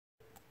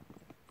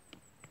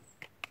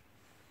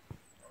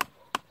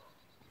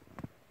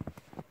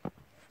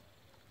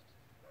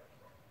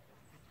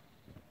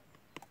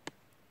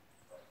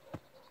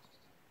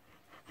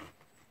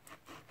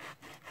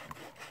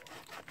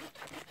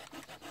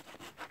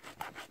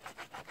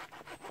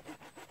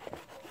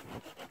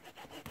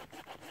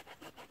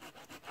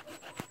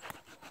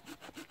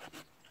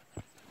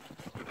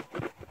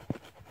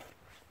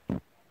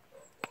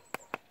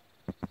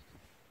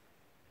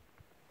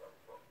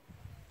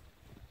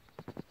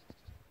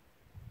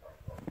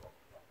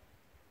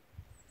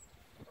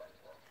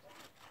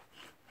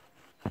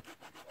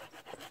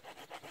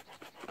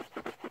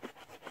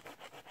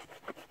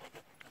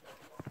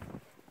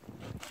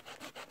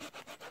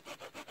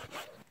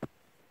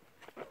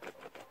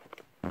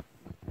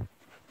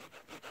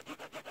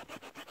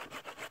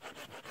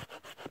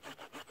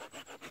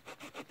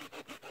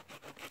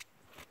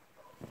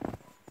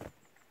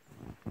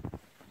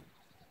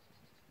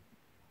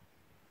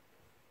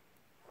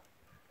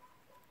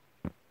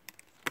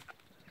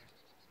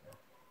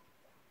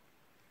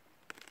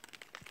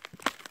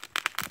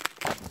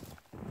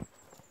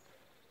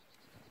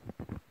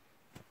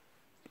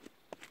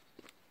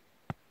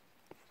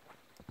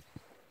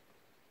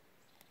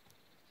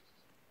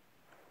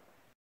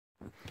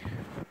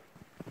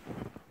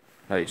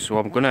Right, so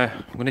I'm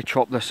gonna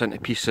chop this into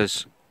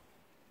pieces.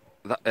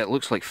 It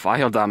looks like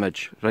fire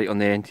damage right on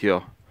the end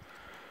here.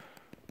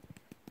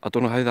 I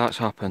don't know how that's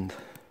happened.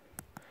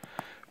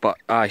 But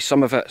aye,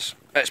 some of it's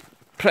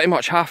pretty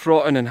much half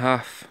rotten and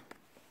half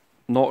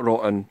not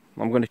rotten.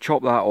 I'm going to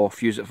chop that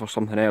off, use it for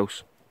something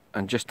else,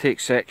 and just take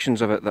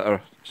sections of it that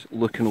are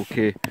looking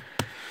okay.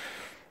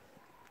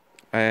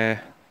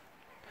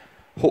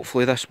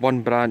 Hopefully this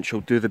one branch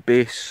will do the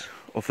base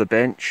of the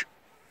bench.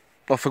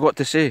 I forgot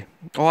to say,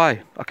 oh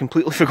aye, I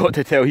completely forgot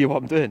to tell you what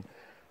I'm doing.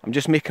 I'm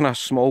just making a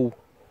small,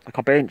 like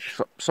a bench,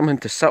 something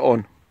to sit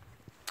on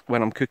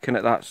when I'm cooking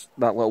at that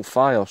little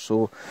fire.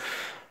 So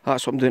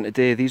that's what I'm doing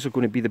today. These are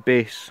going to be the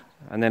base,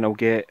 and then I'll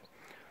get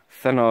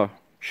thinner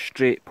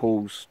straight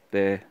poles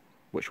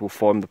which will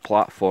form the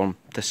platform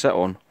to sit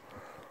on.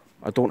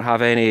 I don't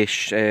have any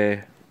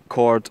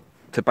cord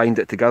to bind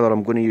it together.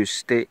 I'm going to use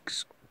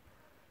stakes.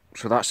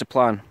 So that's the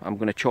plan. I'm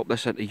going to chop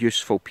this into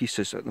useful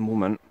pieces at the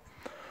moment.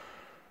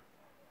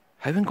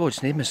 How in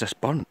God's name is this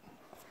burnt?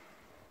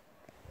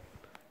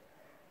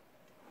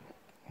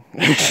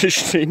 It's the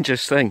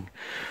strangest thing.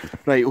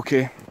 Right,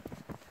 okay.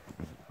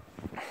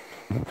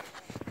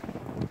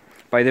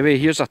 By the way,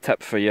 here's a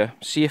tip for you.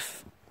 See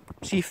if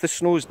the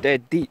snow's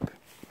dead deep.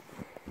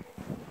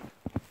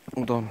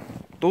 Hold on.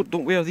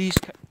 Don't wear these.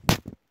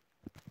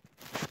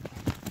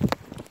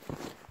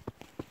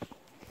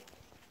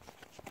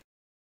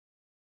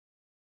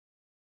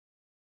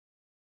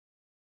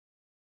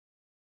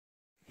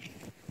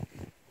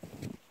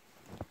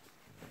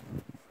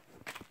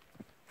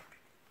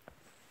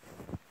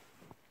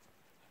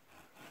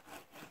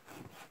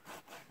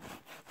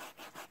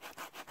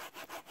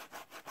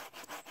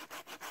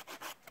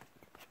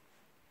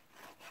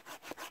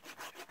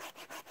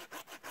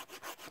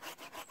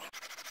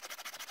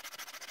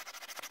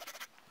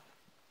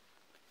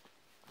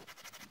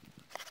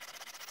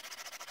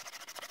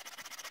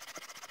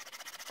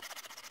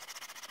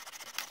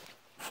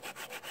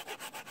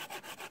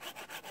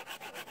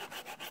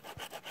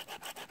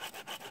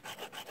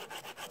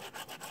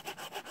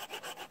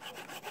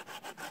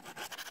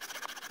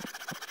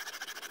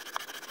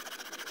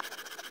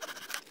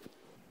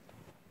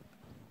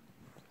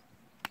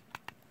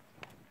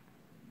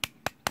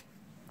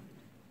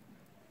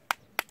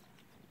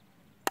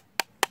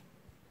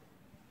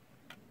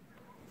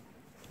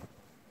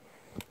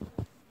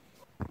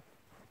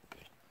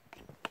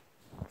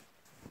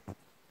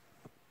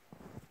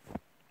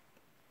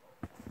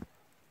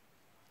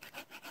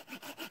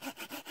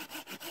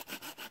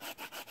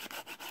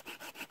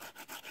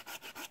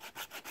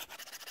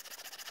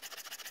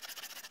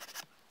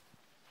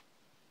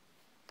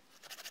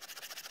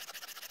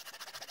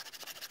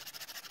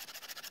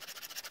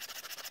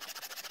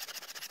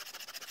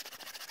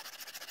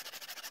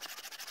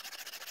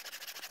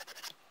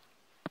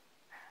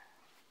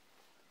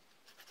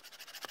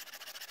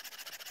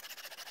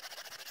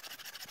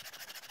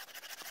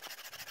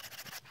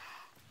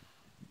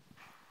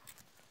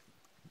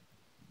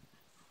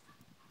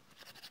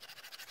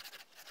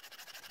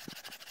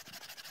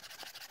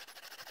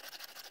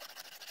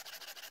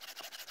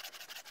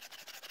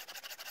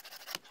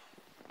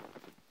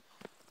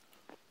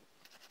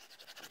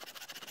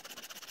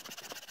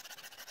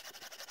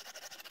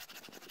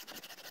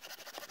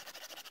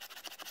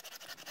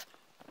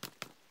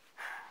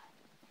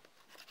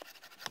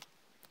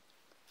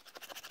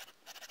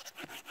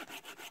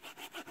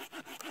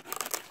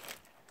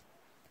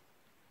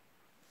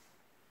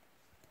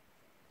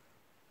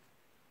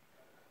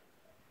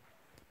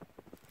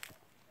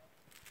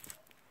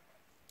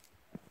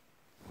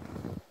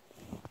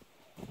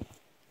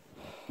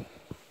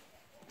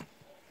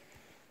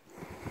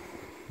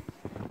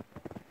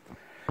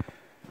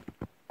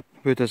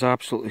 Wood is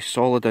absolutely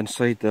solid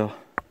inside there.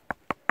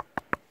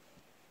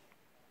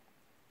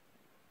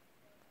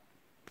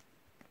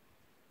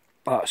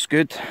 That's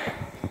good.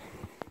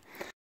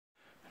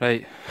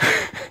 Right.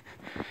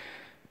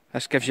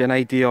 This gives you an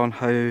idea on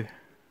how...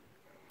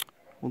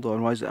 Hold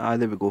on, why is it? Ah,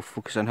 there we go,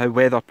 focus on how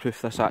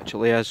weatherproof this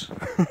actually is.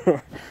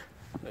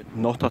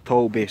 Not at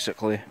all,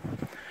 basically.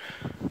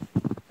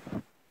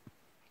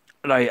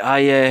 Right,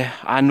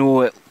 I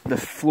know the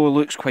floor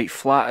looks quite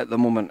flat at the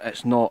moment.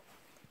 It's not.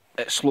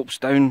 It slopes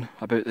down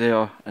about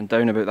there and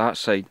down about that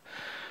side.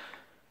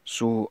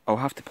 So I'll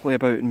have to play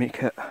about and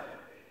make it...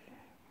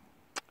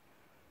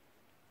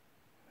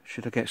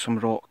 Should I get some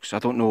rocks? I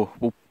don't know.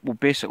 We'll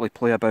basically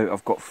play about.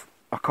 I've got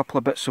a couple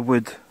of bits of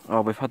wood. Oh,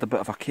 we've had a bit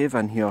of a cave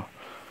in here.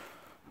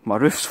 My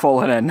roof's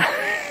falling in.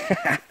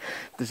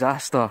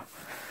 Disaster.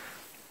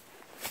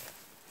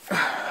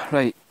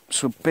 Right,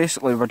 so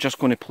basically we're just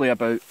going to play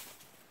about,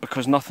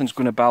 because nothing's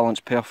going to balance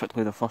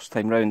perfectly the first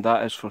time round,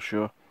 that is for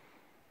sure.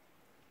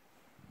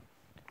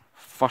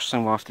 First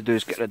thing we'll have to do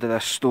is get rid of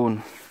this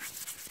stone.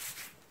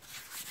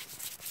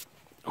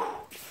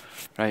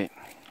 Right,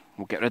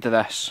 we'll get rid of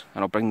this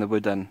and I'll bring the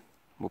wood in.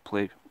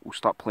 We'll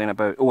start playing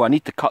about. Oh, I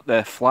need to cut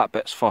the flat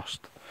bits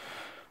first.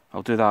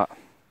 I'll do that.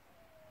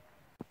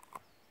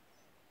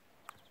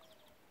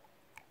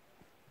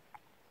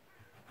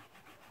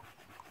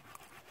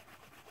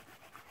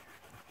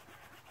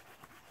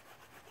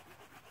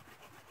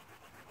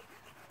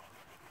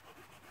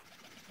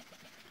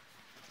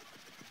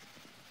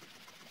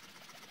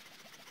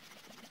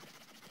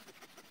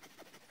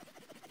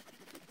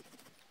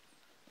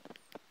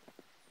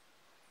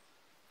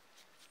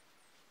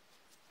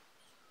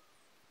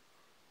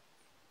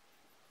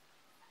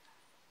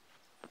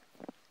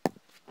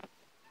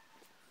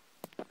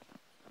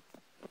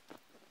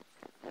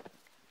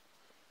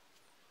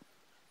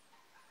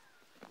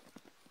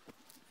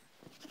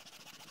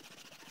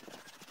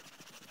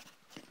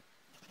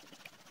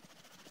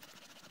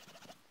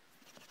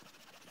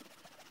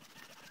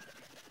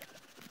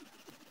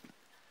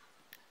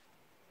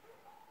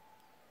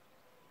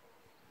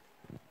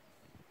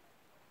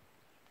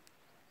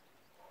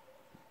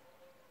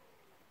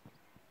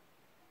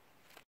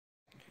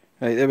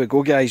 Right, there we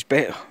go guys,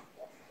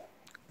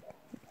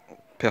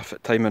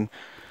 perfect timing.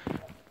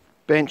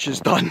 Bench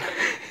is done.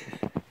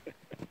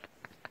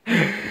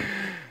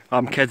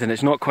 I'm kidding,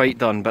 it's not quite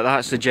done, but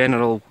that's the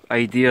general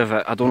idea of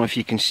it. I don't know if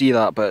you can see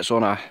that, but it's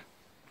on a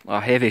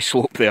heavy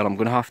slope there. I'm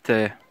going to have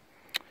to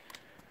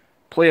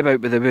play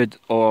about with the wood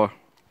or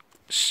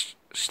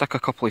stick a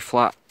couple of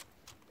flat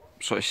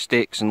sort of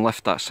stakes and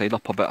lift that side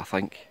up a bit, I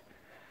think.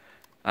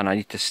 And I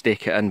need to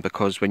stake it in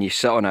because when you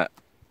sit on it,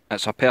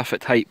 it's a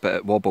perfect height but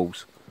it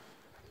wobbles,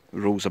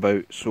 rolls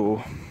about.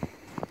 So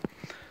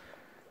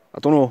I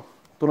don't know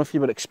if you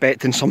were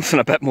expecting something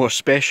a bit more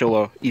special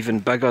or even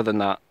bigger than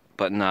that,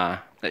 but nah,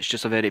 it's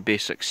just a very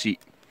basic seat.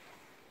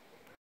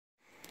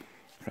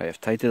 Right, I've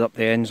tidied up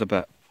the ends a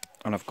bit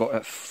and I've got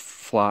it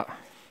flat,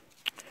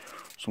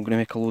 so I'm going to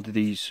make a load of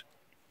these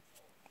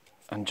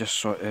and just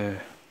sort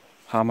of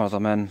hammer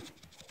them in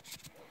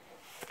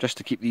just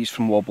to keep these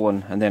from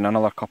wobbling, and then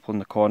another couple in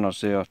the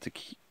corners there to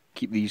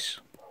keep these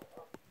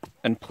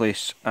in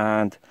place,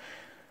 and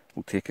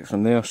we'll take it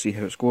from there, see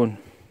how it's going.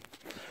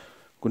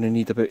 I'm going to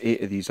need about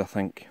 8 of these, I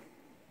think.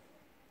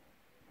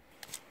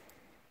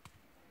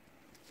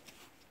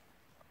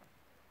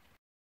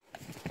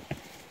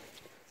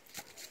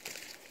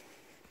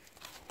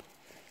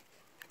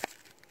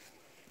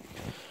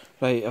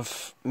 Right,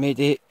 I've made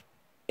eight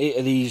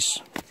of these,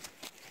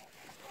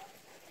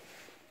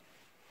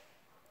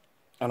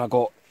 and I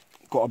got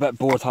a bit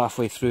bored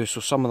halfway through, so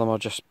some of them are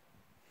just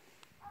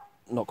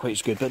not quite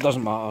as good, but it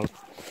doesn't matter.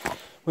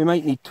 We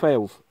might need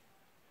 12,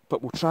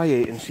 but we'll try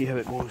 8 and see how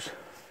it goes.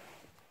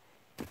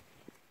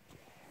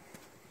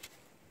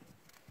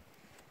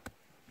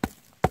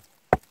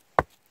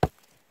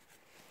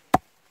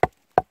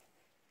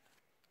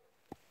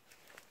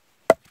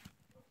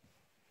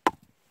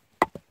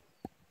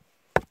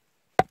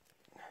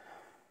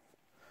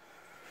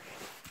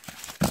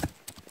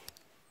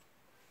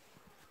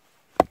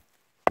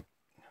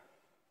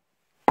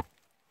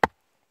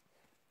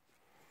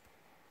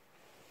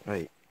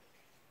 Right,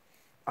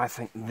 I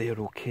think they're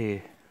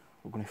okay.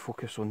 We're going to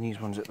focus on these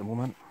ones at the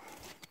moment.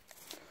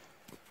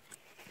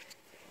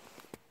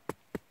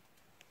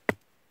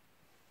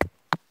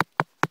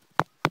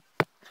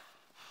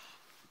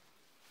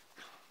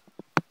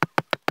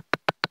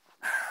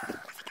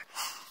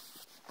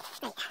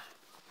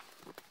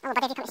 Oh,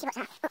 but if you can't see what's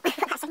that? Oh,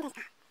 what that sound is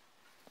that?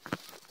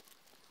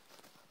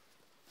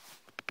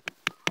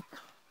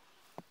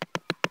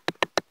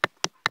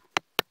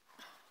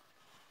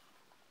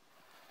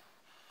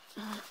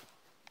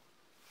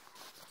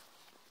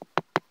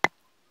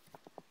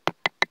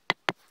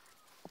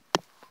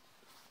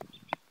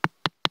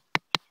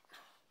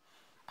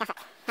 Perfect,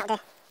 that'll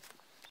do.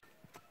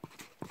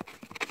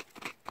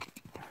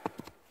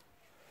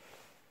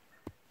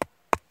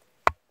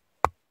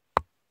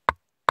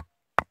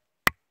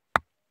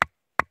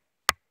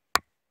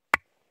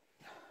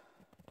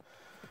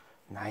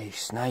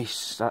 Nice,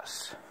 nice,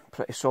 that's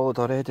pretty solid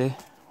already.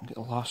 Get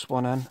the last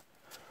one in.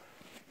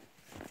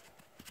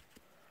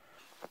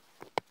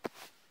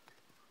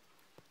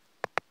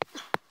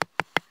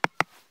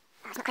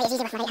 Oh, it's not quite as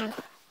easy with my right hand.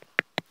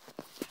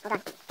 Hold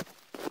on.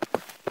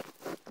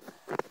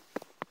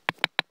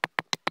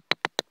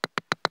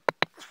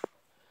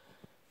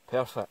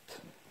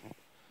 Perfect.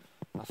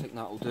 I think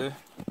that'll do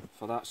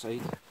for that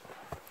side.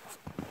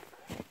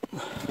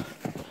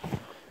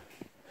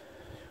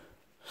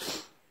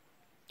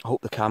 I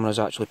hope the camera's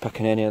actually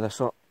picking any of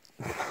this up.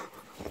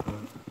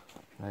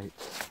 Right.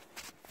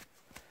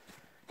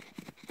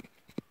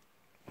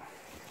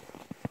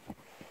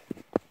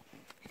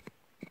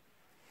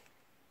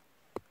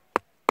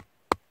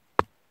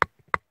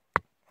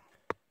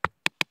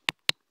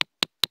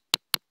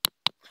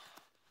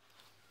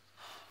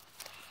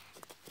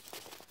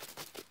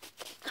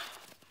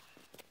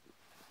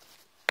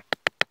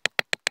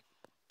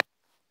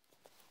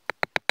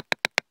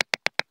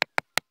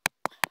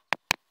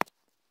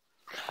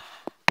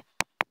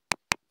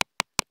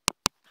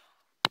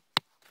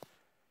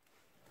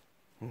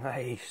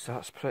 Nice,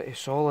 that's pretty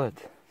solid.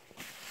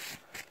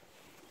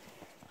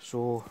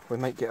 So we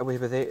might get away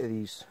with 8 of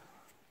these.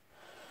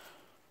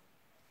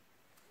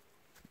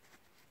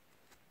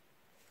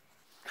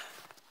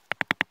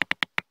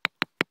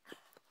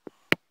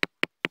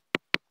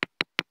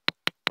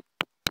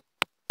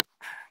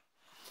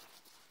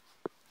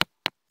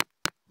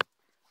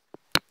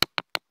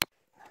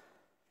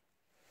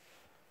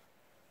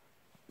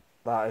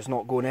 That is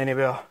not going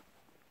anywhere.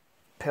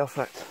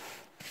 Perfect.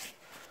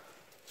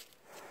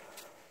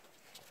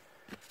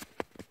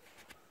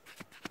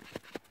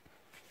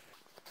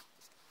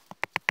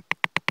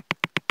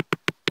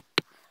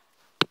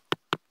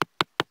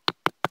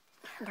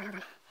 Hold on, hold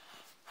on.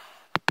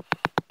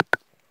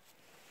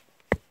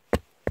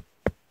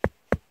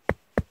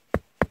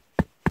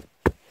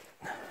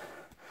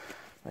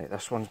 Right,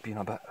 this one's been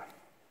a bit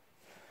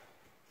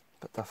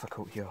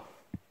difficult here.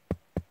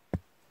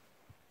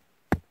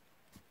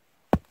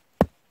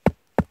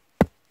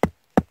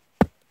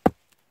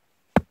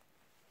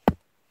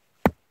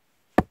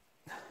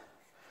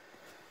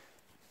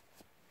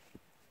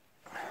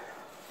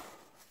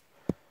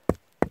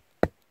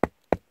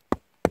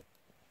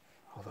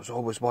 There's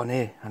always one,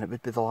 eh? And it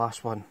would be the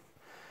last one.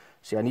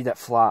 See, I need it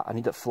flat, I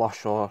need it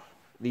flush, or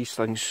these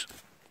things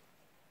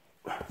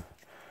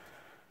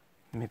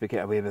maybe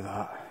get away with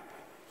that.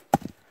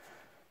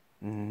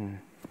 I'm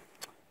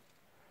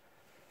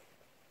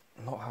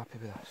not happy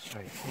with this.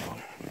 Right, hold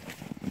on.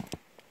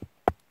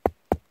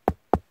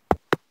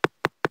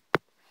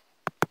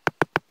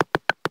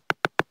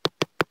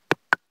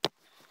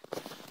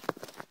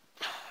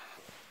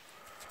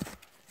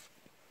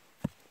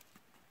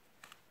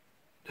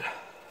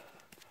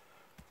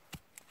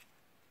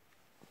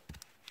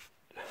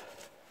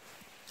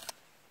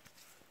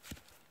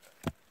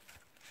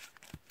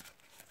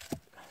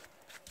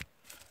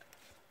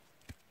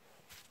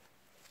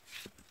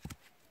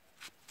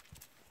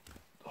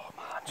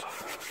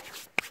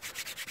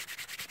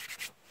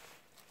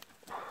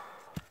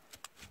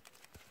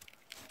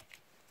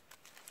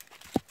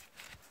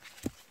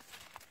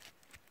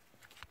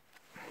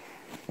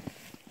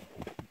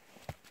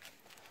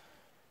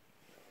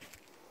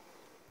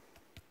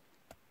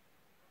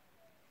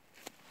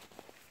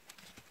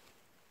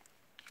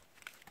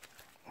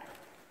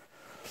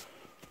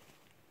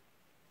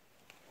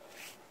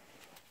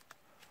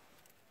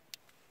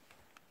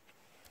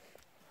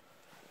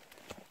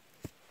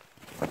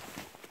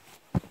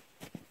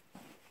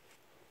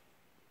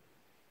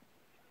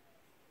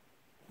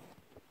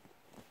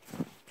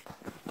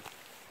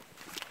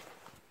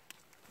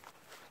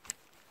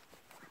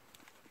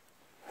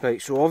 Right,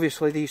 so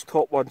obviously these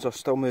top ones are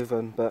still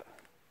moving, but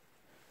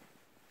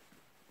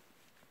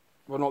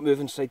we're not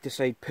moving side to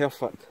side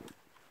perfect.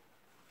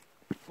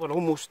 We're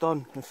almost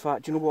done. In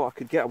fact, you know what, I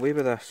could get away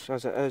with this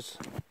as it is.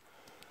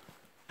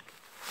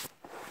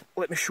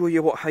 Let me show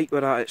you what height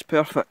we're at, it's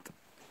perfect.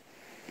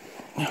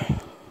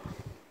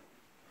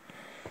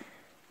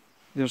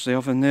 There's the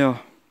oven there.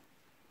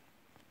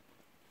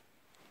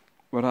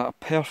 We're at a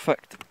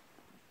perfect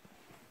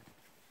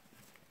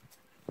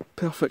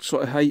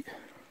sort of height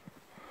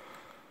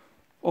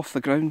off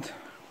the ground.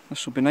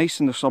 This will be nice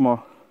in the summer.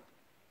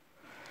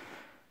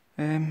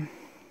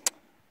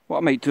 What I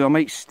might do, I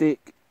might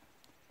stake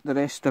the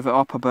rest of it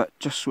up a bit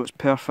just so it's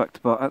perfect,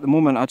 but at the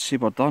moment I'd say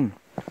we're done.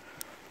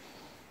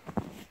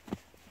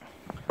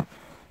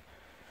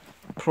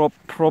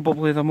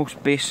 Probably the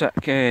most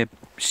basic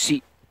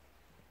seat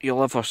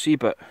you'll ever see,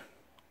 but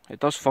it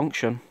does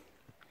function.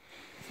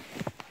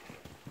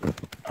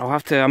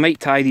 I might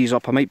tie these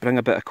up, I might bring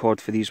a bit of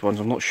cord for these ones,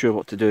 I'm not sure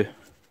what to do.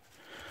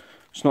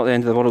 It's not the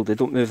end of the world, they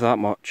don't move that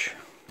much.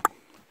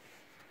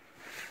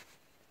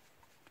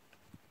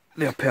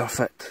 They're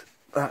perfect,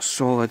 that's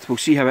solid. We'll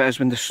see how it is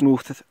when the snow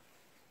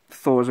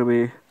thaws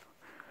away.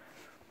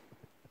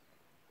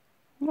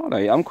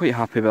 Alright, I'm quite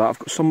happy with that, I've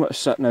got somewhere to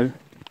sit now.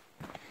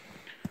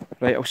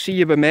 Right, I'll see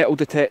you with metal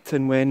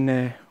detecting when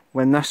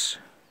this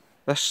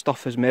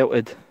stuff is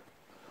melted.